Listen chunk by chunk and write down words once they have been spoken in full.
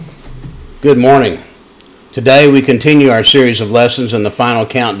Good morning. Today we continue our series of lessons in the final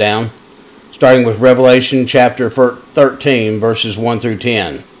countdown, starting with Revelation chapter 13, verses 1 through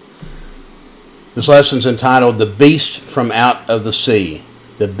 10. This lesson is entitled, The Beast from Out of the Sea.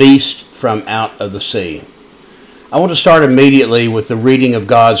 The Beast from Out of the Sea. I want to start immediately with the reading of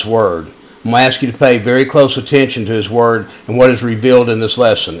God's Word. I'm going to ask you to pay very close attention to His Word and what is revealed in this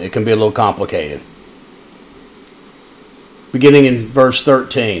lesson. It can be a little complicated. Beginning in verse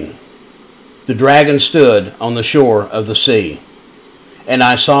 13. The dragon stood on the shore of the sea, and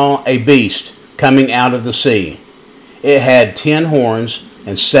I saw a beast coming out of the sea. It had 10 horns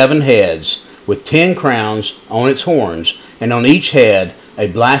and 7 heads, with 10 crowns on its horns, and on each head a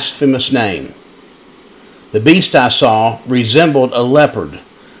blasphemous name. The beast I saw resembled a leopard,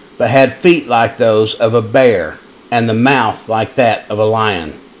 but had feet like those of a bear, and the mouth like that of a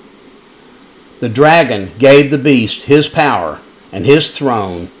lion. The dragon gave the beast his power and his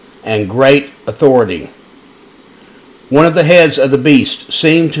throne and great authority. One of the heads of the beast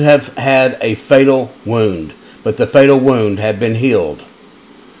seemed to have had a fatal wound, but the fatal wound had been healed.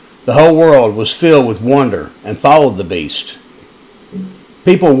 The whole world was filled with wonder and followed the beast.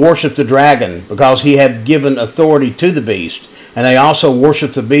 People worshiped the dragon because he had given authority to the beast, and they also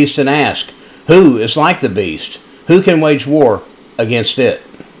worshiped the beast and asked, "Who is like the beast? Who can wage war against it?"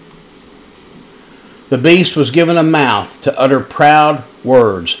 The beast was given a mouth to utter proud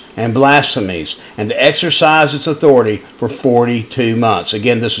words and blasphemies and to exercise its authority for 42 months.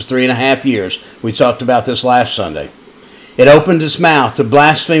 Again, this is 3.5 years. We talked about this last Sunday. It opened its mouth to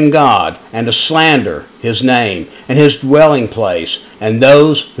blaspheme God and to slander His name and His dwelling place and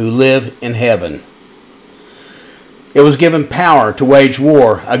those who live in heaven. It was given power to wage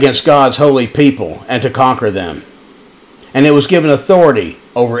war against God's holy people and to conquer them. And it was given authority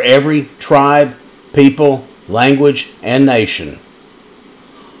over every tribe, people, language, and nation.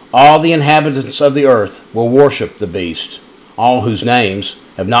 All the inhabitants of the earth will worship the beast, all whose names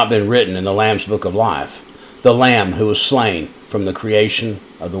have not been written in the Lamb's book of life, the Lamb who was slain from the creation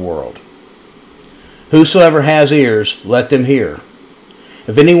of the world. Whosoever has ears, let them hear.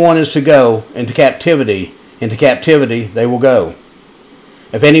 If anyone is to go into captivity they will go.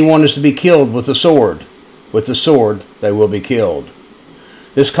 If anyone is to be killed with the sword they will be killed.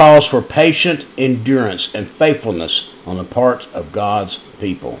 This calls for patient endurance and faithfulness on the part of God's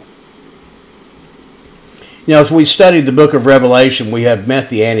people. As we studied the book of Revelation, we have met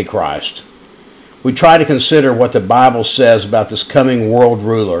the Antichrist. We try to consider what the Bible says about this coming world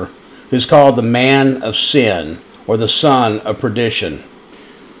ruler, who's called the man of sin or the son of perdition.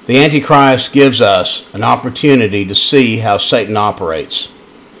 The Antichrist gives us an opportunity to see how Satan operates.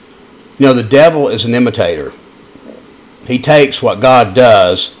 The devil is an imitator. He takes what God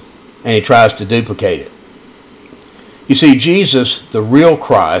does and he tries to duplicate it. You see, Jesus, the real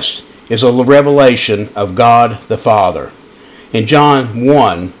Christ, is a revelation of God the Father. In John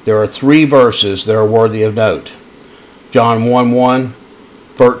 1, there are 3 verses that are worthy of note. John 1:1,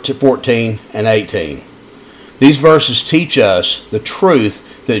 14, and 18. These verses teach us the truth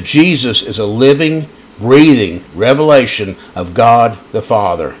that Jesus is a living, breathing revelation of God the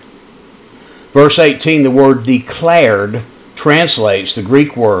Father. Verse 18, the word declared translates the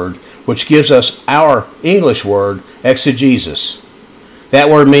Greek word, which gives us our English word, exegesis. That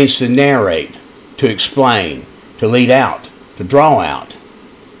word means to narrate, to explain, to lead out, to draw out.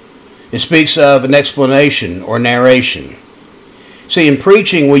 It speaks of an explanation or narration. See, in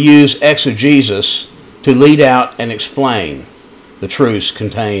preaching we use exegesis to lead out and explain the truths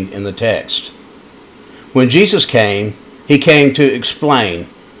contained in the text. When Jesus came, He came to explain,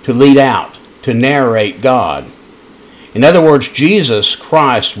 to lead out, to narrate God. In other words, Jesus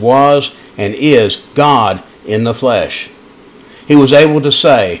Christ was and is God in the flesh. He was able to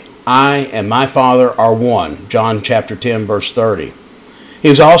say, "I and my Father are one," John chapter 10, verse 30. He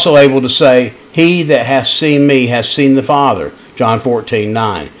was also able to say, "He that hath seen me hath seen the Father," John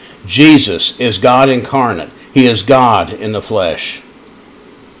 14:9. Jesus is God incarnate. He is God in the flesh.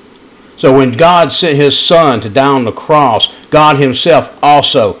 So when God sent His Son to die on the cross, God Himself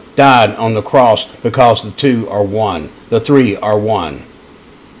also died on the cross because the 2 are one. The 3 are one.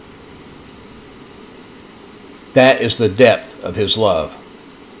 That is the depth of His love.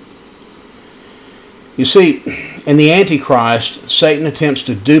 You see, in the Antichrist, Satan attempts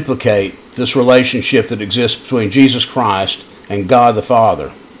to duplicate this relationship that exists between Jesus Christ and God the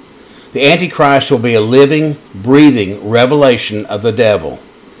Father. The Antichrist will be a living, breathing revelation of the devil.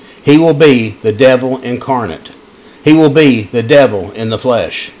 He will be the devil incarnate. He will be the devil in the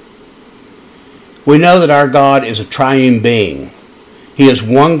flesh. We know that our God is a triune being. He is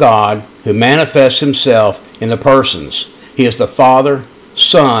one God who manifests Himself in the persons. He is the Father,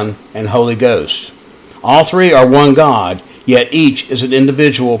 Son, and Holy Ghost. All three are one God, yet each is an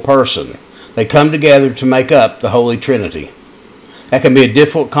individual person. They come together to make up the Holy Trinity. That can be a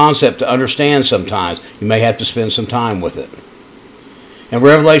difficult concept to understand sometimes. You may have to spend some time with it. In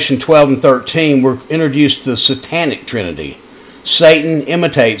Revelation 12 and 13, we're introduced to the Satanic Trinity. Satan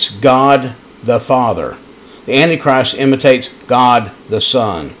imitates God the Father. The Antichrist imitates God the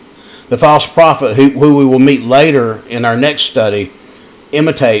Son. The false prophet, who we will meet later in our next study,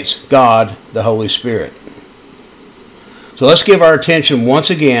 imitates God the Holy Spirit. So let's give our attention once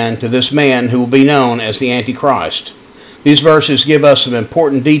again to this man who will be known as the Antichrist. These verses give us some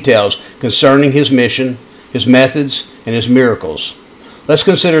important details concerning his mission, his methods, and his miracles. Let's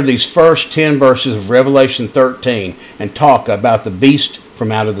consider these first 10 verses of Revelation 13 and talk about the beast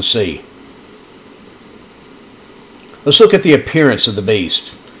from out of the sea. Let's look at the appearance of the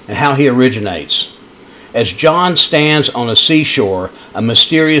beast and how he originates. As John stands on a seashore, a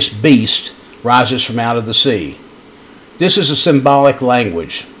mysterious beast rises from out of the sea. This is a symbolic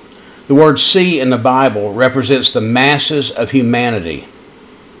language. The word sea in the Bible represents the masses of humanity.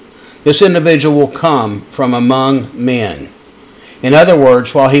 This individual will come from among men. In other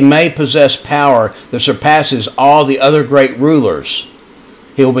words, while he may possess power that surpasses all the other great rulers,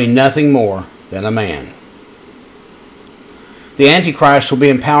 he will be nothing more than a man. The Antichrist will be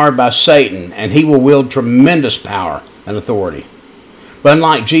empowered by Satan, and he will wield tremendous power and authority. But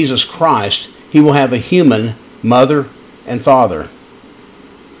unlike Jesus Christ, he will have a human mother and father.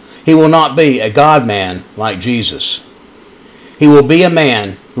 He will not be a God-man like Jesus. He will be a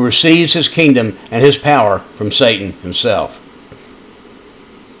man who receives his kingdom and his power from Satan himself.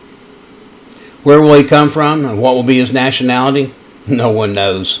 Where will he come from and what will be his nationality? No one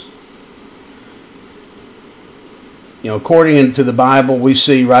knows. According to the Bible, we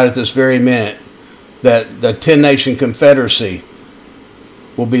see right at this very minute that the 10-nation confederacy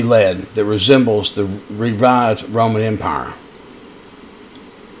will be led that resembles the revived Roman Empire.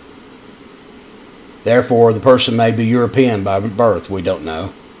 Therefore, the person may be European by birth, we don't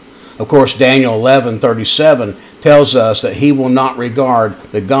know. Of course, Daniel 11:37 tells us that he will not regard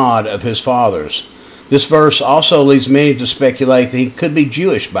the God of his fathers. This verse also leads many to speculate that he could be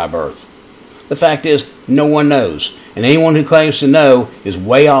Jewish by birth. The fact is, no one knows, and anyone who claims to know is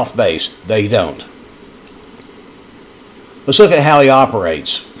way off base. They don't. Let's look at how he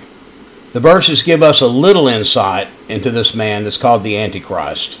operates. The verses give us a little insight into this man that's called the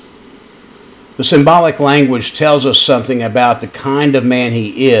Antichrist. The symbolic language tells us something about the kind of man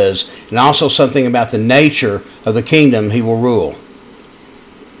he is, and also something about the nature of the kingdom he will rule.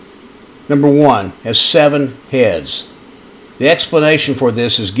 Number 1, has 7 heads. The explanation for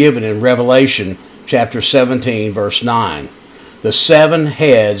this is given in Revelation chapter 17, verse 9. The 7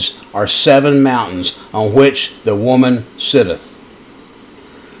 heads are 7 mountains on which the woman sitteth.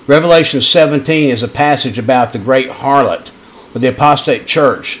 Revelation 17 is a passage about the great harlot, or the apostate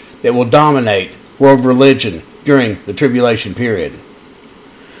church, that will dominate world religion during the tribulation period.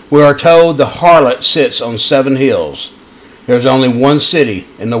 We are told the harlot sits on 7 hills. There is only one city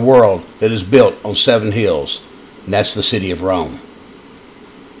in the world that is built on 7 hills, and that's the city of Rome.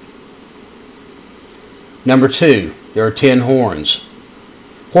 Number 2, there are 10 horns.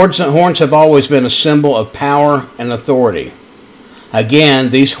 Horns have always been a symbol of power and authority.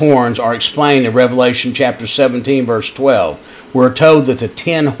 Again, these horns are explained in Revelation chapter 17, verse 12. We're told that the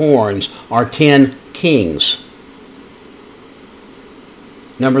 10 horns are 10 kings.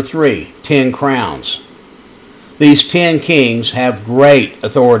 Number 3, 10 crowns. These 10 kings have great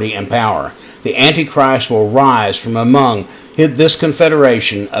authority and power. The Antichrist will rise from among this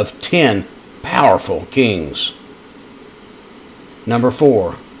confederation of 10 powerful kings. Number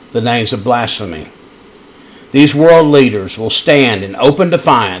 4, the names of blasphemy. These world leaders will stand in open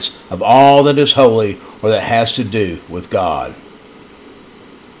defiance of all that is holy or that has to do with God.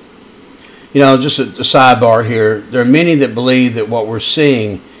 Just a sidebar here, there are many that believe that what we're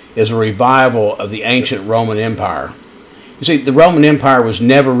seeing is a revival of the ancient Roman Empire. You see, the Roman Empire was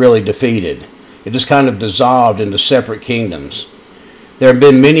never really defeated. It just kind of dissolved into separate kingdoms. There have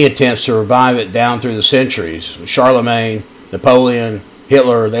been many attempts to revive it down through the centuries. Charlemagne, Napoleon,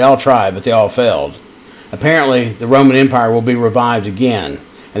 Hitler, they all tried, but they all failed. Apparently, the Roman Empire will be revived again,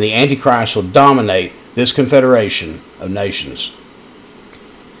 and the Antichrist will dominate this confederation of nations.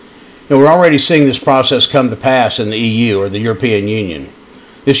 We're already seeing this process come to pass in the EU, or the European Union.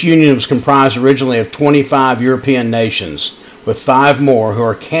 This union was comprised originally of 25 European nations, with 5 more who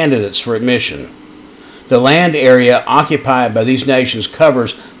are candidates for admission. The land area occupied by these nations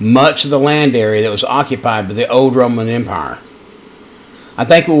covers much of the land area that was occupied by the old Roman Empire. I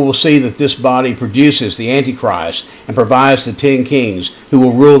think we will see that this body produces the Antichrist and provides the 10 kings who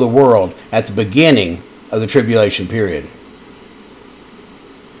will rule the world at the beginning of the tribulation period.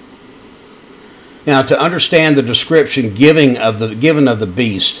 Now, to understand the description given of the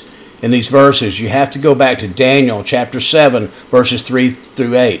beast in these verses, you have to go back to Daniel chapter 7, verses 3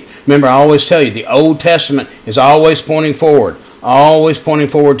 through 8. Remember, I always tell you, the Old Testament is always pointing forward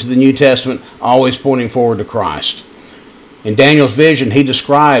to the New Testament, always pointing forward to Christ. In Daniel's vision, he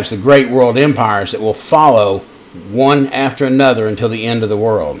describes the great world empires that will follow one after another until the end of the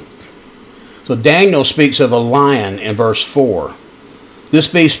world. So Daniel speaks of a lion in verse 4. This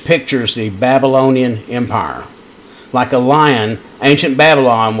beast pictures the Babylonian Empire. Like a lion, ancient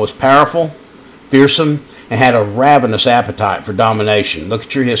Babylon was powerful, fearsome, and had a ravenous appetite for domination. Look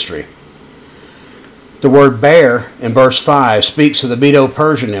at your history. The word bear in verse 5 speaks of the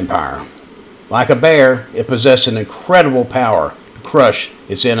Medo-Persian Empire. Like a bear, it possessed an incredible power to crush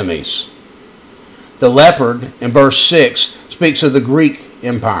its enemies. The leopard in verse 6 speaks of the Greek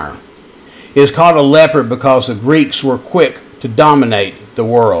Empire. It is called a leopard because the Greeks were quick to dominate the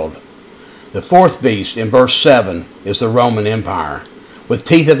world. The fourth beast in verse 7 is the Roman Empire. With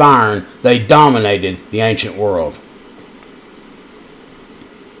teeth of iron, they dominated the ancient world.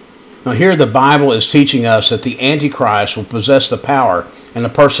 Now here the Bible is teaching us that the Antichrist will possess the power and the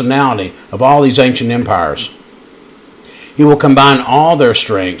personality of all these ancient empires. He will combine all their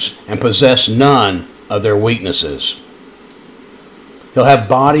strengths and possess none of their weaknesses. He'll have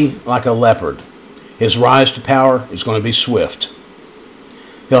body like a leopard. His rise to power is going to be swift.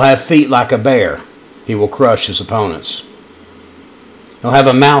 He'll have feet like a bear. He will crush his opponents. He'll have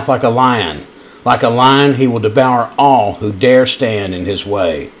a mouth like a lion. Like a lion, he will devour all who dare stand in his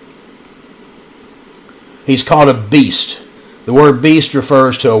way. He's called a beast. The word beast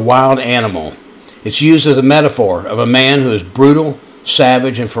refers to a wild animal. It's used as a metaphor of a man who is brutal,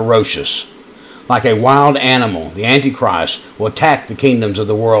 savage, and ferocious. Like a wild animal, the Antichrist will attack the kingdoms of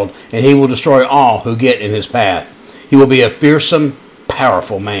the world, and he will destroy all who get in his path. He will be a fearsome,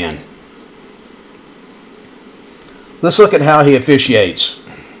 powerful man. Let's look at how he officiates.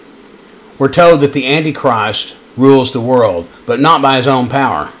 We're told that the Antichrist rules the world, but not by his own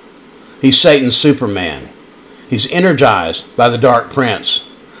power. He's Satan's Superman. He's energized by the dark prince.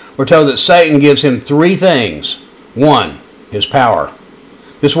 We're told that Satan gives him three things. One, his power.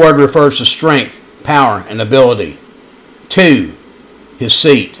 This word refers to strength, power, and ability. Two, his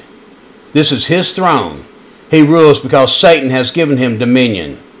seat. This is his throne. He rules because Satan has given him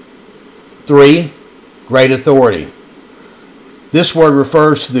dominion. Three, great authority. This word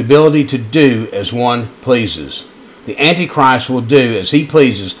refers to the ability to do as one pleases. The Antichrist will do as he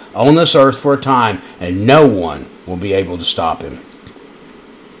pleases on this earth for a time, and no one will be able to stop him.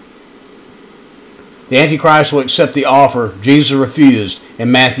 The Antichrist will accept the offer Jesus refused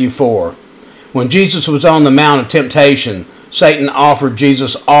in Matthew 4. When Jesus was on the Mount of Temptation, Satan offered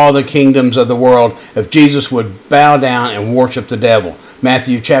Jesus all the kingdoms of the world if Jesus would bow down and worship the devil.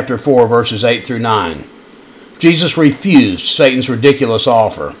 Matthew chapter 4, verses 8 through 9. Jesus refused Satan's ridiculous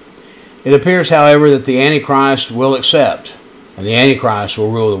offer. It appears, however, that the Antichrist will accept, and the Antichrist will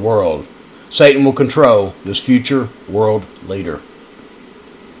rule the world. Satan will control this future world leader.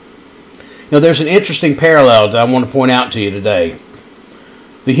 Now, there's an interesting parallel that I want to point out to you today.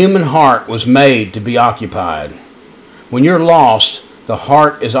 The human heart was made to be occupied. When you're lost, the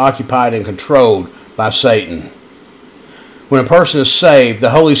heart is occupied and controlled by Satan. When a person is saved, the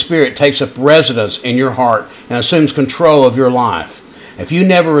Holy Spirit takes up residence in your heart and assumes control of your life. If you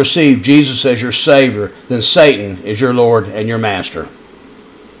never receive Jesus as your Savior, then Satan is your Lord and your Master.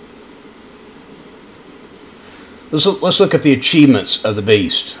 Let's look at the achievements of the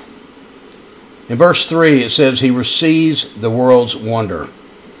beast. In verse 3, it says, he receives the world's wonder.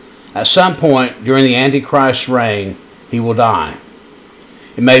 At some point during the Antichrist's reign, he will die.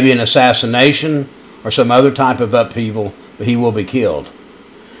 It may be an assassination or some other type of upheaval, but he will be killed.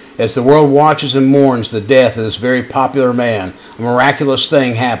 As the world watches and mourns the death of this very popular man, a miraculous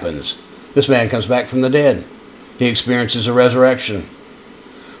thing happens. This man comes back from the dead. He experiences a resurrection.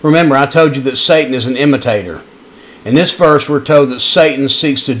 Remember, I told you that Satan is an imitator. In this verse, we're told that Satan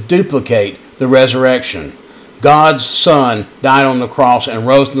seeks to duplicate the resurrection. God's Son died on the cross and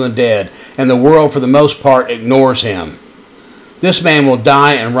rose from the dead, and the world, for the most part, ignores him. This man will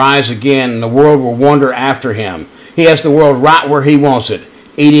die and rise again, and the world will wander after him. He has the world right where he wants it,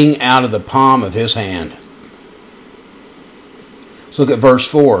 eating out of the palm of his hand. Let's look at verse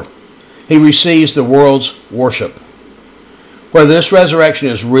 4. He receives the world's worship. Whether this resurrection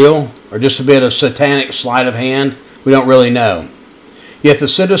is real or just a bit of satanic sleight of hand, we don't really know. Yet the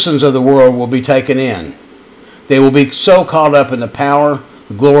citizens of the world will be taken in. They will be so caught up in the power,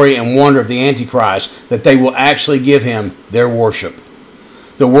 the glory and wonder of the Antichrist, that they will actually give him their worship.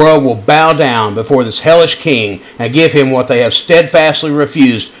 The world will bow down before this hellish king and give him what they have steadfastly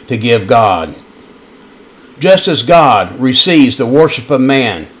refused to give God. Just as God receives the worship of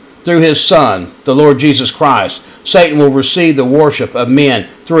man through his Son, the Lord Jesus Christ, Satan will receive the worship of men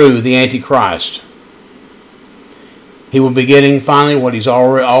through the Antichrist. He will be getting finally what he's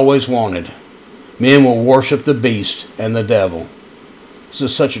always wanted. Men will worship the beast and the devil. This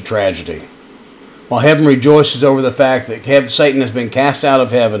is such a tragedy. While heaven rejoices over the fact that Satan has been cast out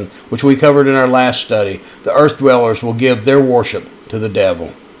of heaven, which we covered in our last study, the earth dwellers will give their worship to the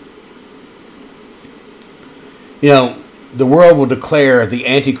devil. You know, the world will declare the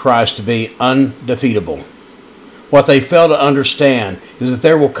Antichrist to be undefeatable. What they fail to understand is that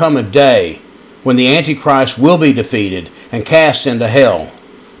there will come a day when the Antichrist will be defeated and cast into hell.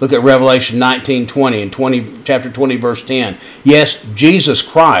 Look at Revelation 19:20 and chapter 20, verse 10. Yes, Jesus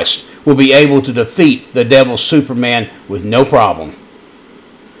Christ will be able to defeat the devil's Superman with no problem.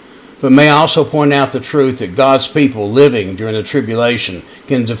 But may I also point out the truth that God's people living during the tribulation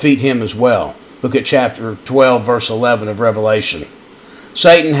can defeat him as well. Look at chapter 12, verse 11 of Revelation.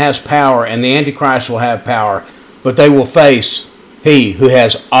 Satan has power and the Antichrist will have power, but they will face he who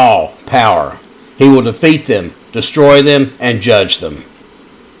has all power. He will defeat them, destroy them, and judge them.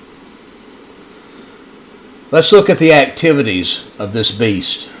 Let's look at the activities of this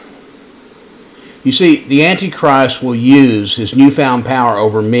beast. You see, the Antichrist will use his newfound power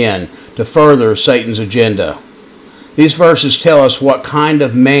over men to further Satan's agenda. These verses tell us what kind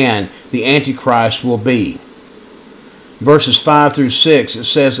of man the Antichrist will be. Verses 5 through 6, it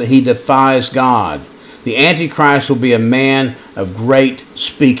says that he defies God. The Antichrist will be a man of great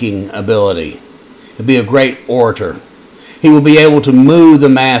speaking ability. He'll be a great orator. He will be able to move the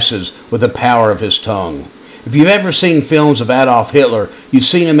masses with the power of his tongue. If you've ever seen films of Adolf Hitler, you've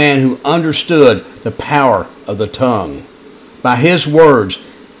seen a man who understood the power of the tongue. By his words,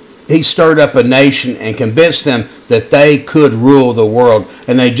 he stirred up a nation and convinced them that they could rule the world,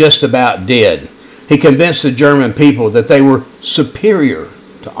 and they just about did. He convinced the German people that they were superior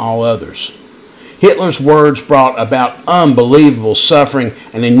to all others. Hitler's words brought about unbelievable suffering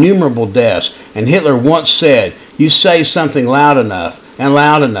and innumerable deaths, and Hitler once said, "You say something loud enough,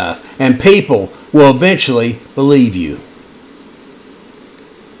 and people will eventually believe you."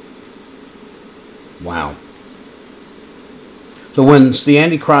 Wow. So when the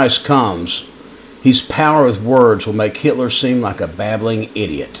Antichrist comes, his power with words will make Hitler seem like a babbling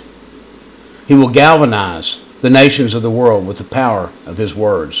idiot. He will galvanize the nations of the world with the power of his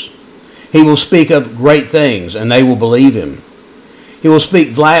words. He will speak of great things, and they will believe him. He will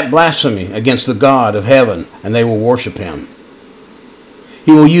speak blasphemy against the God of heaven, and they will worship him.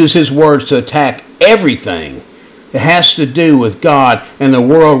 He will use his words to attack everything that has to do with God, and the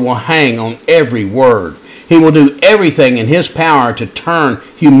world will hang on every word. He will do everything in his power to turn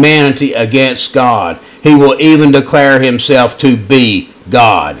humanity against God. He will even declare himself to be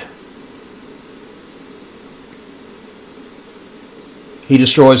God. He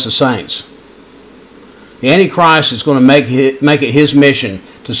destroys the saints. The Antichrist is going to make it his mission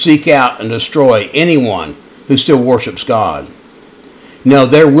to seek out and destroy anyone who still worships God. Now,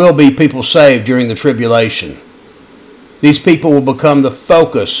 there will be people saved during the tribulation. These people will become the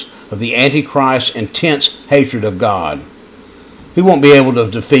focus of the Antichrist's intense hatred of God. He won't be able to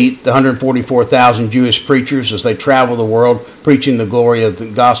defeat the 144,000 Jewish preachers as they travel the world preaching the glory of the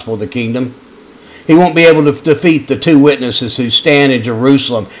gospel of the kingdom. He won't be able to defeat the 2 witnesses who stand in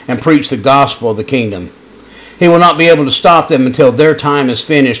Jerusalem and preach the gospel of the kingdom. He will not be able to stop them until their time is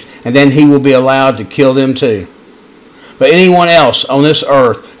finished, and then he will be allowed to kill them too. But anyone else on this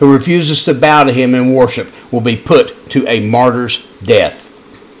earth who refuses to bow to him in worship will be put to a martyr's death.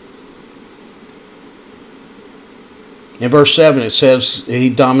 In verse 7 it says he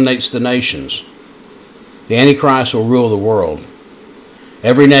dominates the nations. The Antichrist will rule the world.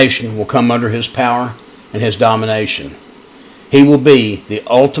 Every nation will come under his power and his domination. He will be the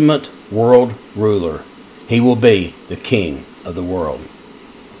ultimate world ruler. He will be the king of the world.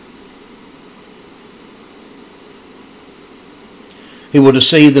 He will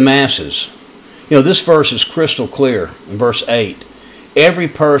deceive the masses. You know, this verse is crystal clear in verse 8. Every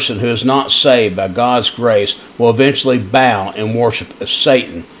person who is not saved by God's grace will eventually bow and worship of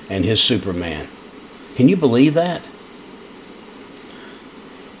Satan and his Superman. Can you believe that?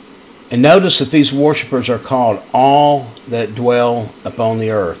 And notice that these worshipers are called all that dwell upon the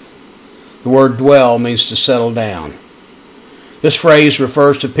earth. The word dwell means to settle down. This phrase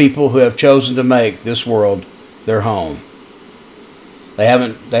refers to people who have chosen to make this world their home. They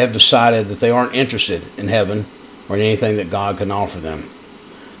have decided that they aren't interested in heaven or in anything that God can offer them.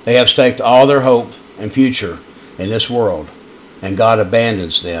 They have staked all their hope and future in this world, and God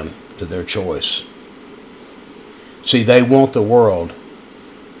abandons them to their choice. See, they want the world,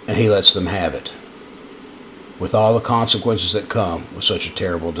 and He lets them have it, with all the consequences that come with such a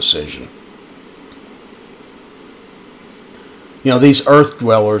terrible decision. These earth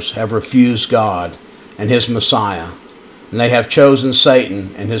dwellers have refused God and His Messiah, and they have chosen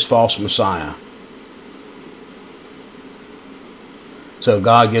Satan and his false Messiah. So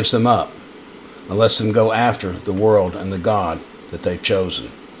God gives them up and lets them go after the world and the God that they've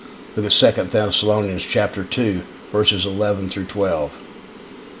chosen. Look at 2 Thessalonians chapter 2, verses 11 through 12.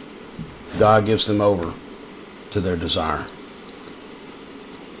 God gives them over to their desire.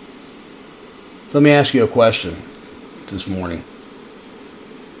 Let me ask you a question this morning.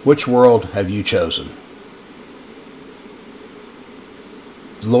 Which world have you chosen?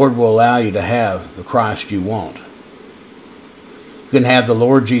 The Lord will allow you to have the Christ you want. You can have the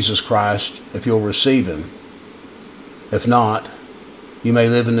Lord Jesus Christ if you'll receive Him. If not, you may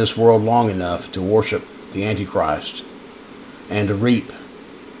live in this world long enough to worship the Antichrist and to reap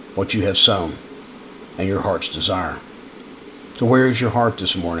what you have sown and your heart's desire. So where is your heart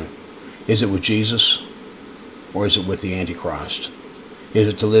this morning? Is it with Jesus, or is it with the Antichrist? Is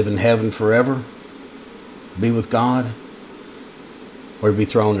it to live in heaven forever, be with God, or to be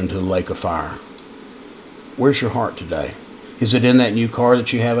thrown into the lake of fire? Where's your heart today? Is it in that new car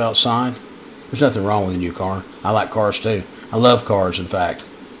that you have outside? There's nothing wrong with a new car. I like cars too. I love cars, in fact.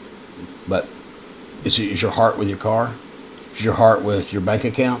 But is your heart with your car? Is your heart with your bank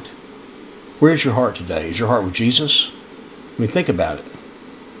account? Where's your heart today? Is your heart with Jesus? I mean, think about it.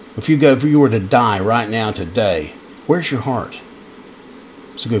 If you were to die right now today, where's your heart?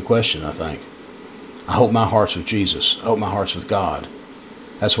 It's a good question, I think. I hope my heart's with Jesus. I hope my heart's with God.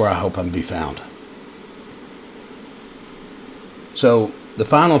 That's where I hope I'm to be found. So, the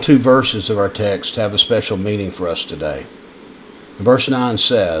final two verses of our text have a special meaning for us today. Verse 9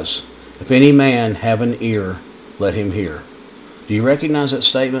 says, "If any man have an ear, let him hear." Do you recognize that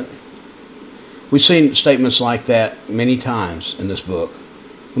statement? We've seen statements like that many times in this book.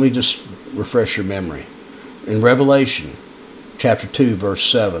 Let me just refresh your memory. In Revelation, chapter 2, verse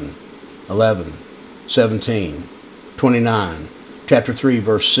 7, 11, 17, 29, chapter 3,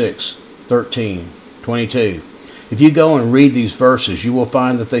 verse 6, 13, 22. If you go and read these verses, you will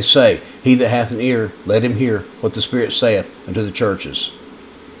find that they say, "He that hath an ear, let him hear what the Spirit saith unto the churches."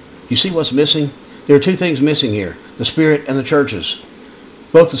 You see what's missing? There are two things missing here, the Spirit and the churches.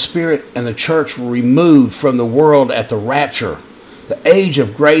 Both the Spirit and the church were removed from the world at the rapture. The age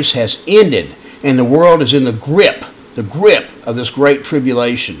of grace has ended, and the world is in the grip of this great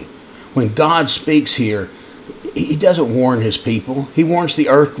tribulation. When God speaks here, He doesn't warn His people. He warns the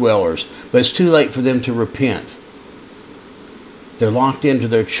earth dwellers, but it's too late for them to repent. They're locked into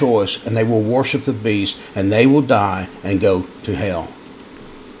their choice, and they will worship the beast, and they will die and go to hell.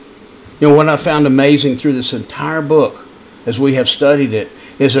 What I found amazing through this entire book, as we have studied it,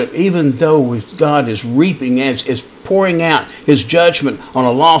 is that even though God is reaping and is pouring out His judgment on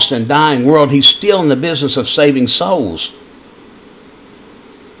a lost and dying world, He's still in the business of saving souls.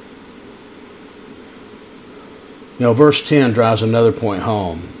 Verse 10 drives another point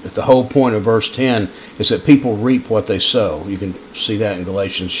home. If the whole point of verse 10 is that people reap what they sow. You can see that in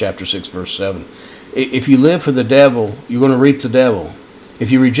Galatians chapter 6, verse 7. If you live for the devil, you're going to reap the devil.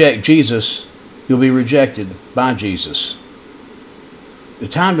 If you reject Jesus, you'll be rejected by Jesus. The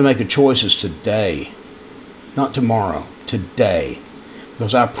time to make a choice is today, not tomorrow, today.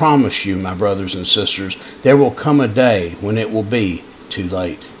 Because I promise you, my brothers and sisters, there will come a day when it will be too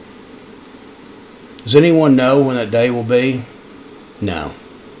late. Does anyone know when that day will be? No.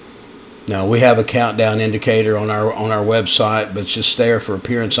 No, we have a countdown indicator on our website, but it's just there for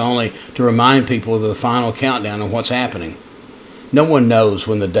appearance only to remind people of the final countdown and what's happening. No one knows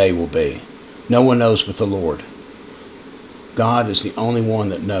when the day will be. No one knows but the Lord. God is the only one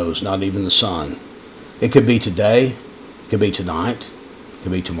that knows, not even the Son. It could be today, it could be tonight, it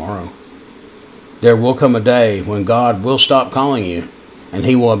could be tomorrow. There will come a day when God will stop calling you, and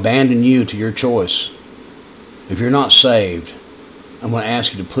He will abandon you to your choice. If you're not saved, I'm going to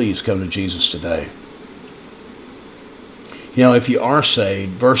ask you to please come to Jesus today. If you are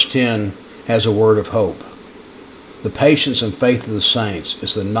saved, verse 10 has a word of hope. The patience and faith of the saints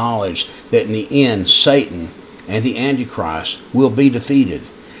is the knowledge that in the end, Satan and the Antichrist will be defeated.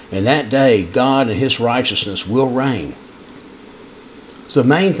 And that day, God and His righteousness will reign. So the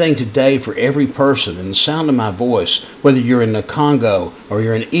main thing today for every person in the sound of my voice, whether you're in the Congo, or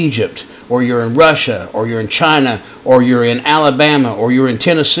you're in Egypt, or you're in Russia, or you're in China, or you're in Alabama, or you're in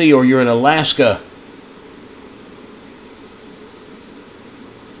Tennessee, or you're in Alaska,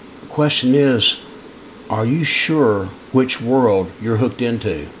 question is, are you sure which world you're hooked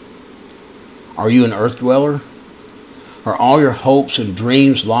into? Are you an earth dweller? Are all your hopes and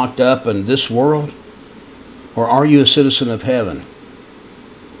dreams locked up in this world? Or are you a citizen of heaven?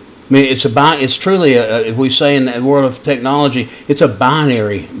 I mean, it's truly, if we say in the world of technology, it's a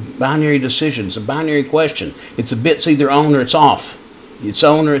binary decision. It's a binary question. It's either on or it's off. It's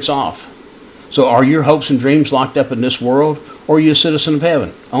on or it's off. So are your hopes and dreams locked up in this world, or are you a citizen of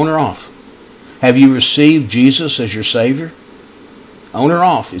heaven? On or off? Have you received Jesus as your Savior? On or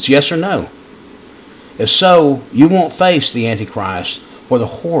off? It's yes or no. If so, you won't face the Antichrist or the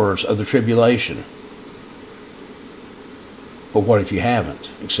horrors of the tribulation. But what if you haven't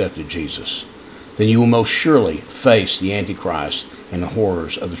accepted Jesus? Then you will most surely face the Antichrist and the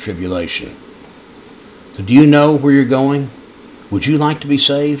horrors of the tribulation. So do you know where you're going? Would you like to be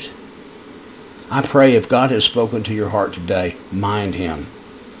saved? I pray if God has spoken to your heart today, mind Him.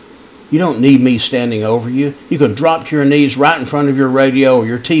 You don't need me standing over you. You can drop to your knees right in front of your radio or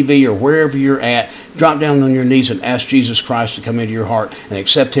your TV or wherever you're at. Drop down on your knees and ask Jesus Christ to come into your heart and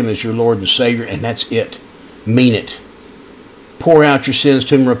accept Him as your Lord and Savior, and that's it. Mean it. Pour out your sins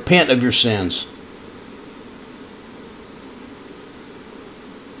to Him. Repent of your sins.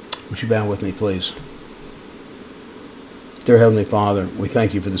 Would you bow with me, please? Dear Heavenly Father, we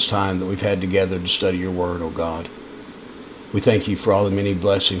thank You for this time that we've had together to study Your Word, O God. We thank You for all the many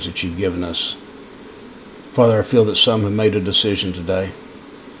blessings that You've given us. Father, I feel that some have made a decision today.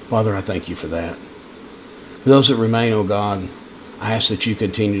 Father, I thank You for that. For those that remain, O God, I ask that You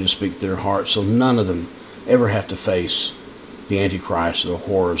continue to speak to their hearts so none of them ever have to face the Antichrist or the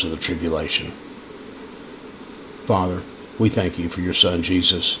horrors of the tribulation. Father, we thank You for Your Son,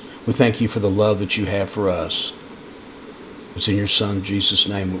 Jesus. We thank You for the love that You have for us. It's in Your Son, Jesus'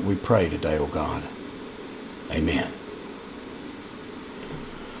 name, that we pray today, O God. Amen.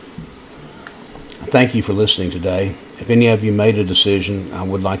 Thank you for listening today. If any of you made a decision, I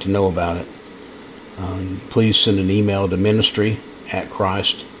would like to know about it. Please send an email to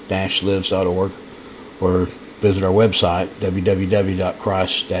ministry@christ-lives.org or visit our website,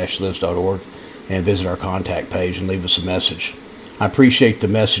 www.christ-lives.org, and visit our contact page and leave us a message. I appreciate the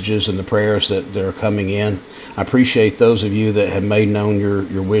messages and the prayers that are coming in. I appreciate those of you that have made known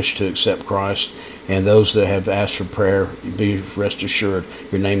your wish to accept Christ, and those that have asked for prayer. Be rest assured,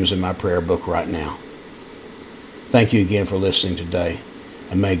 your name is in my prayer book right now. Thank you again for listening today,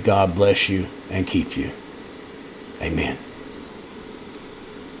 and may God bless you and keep you. Amen.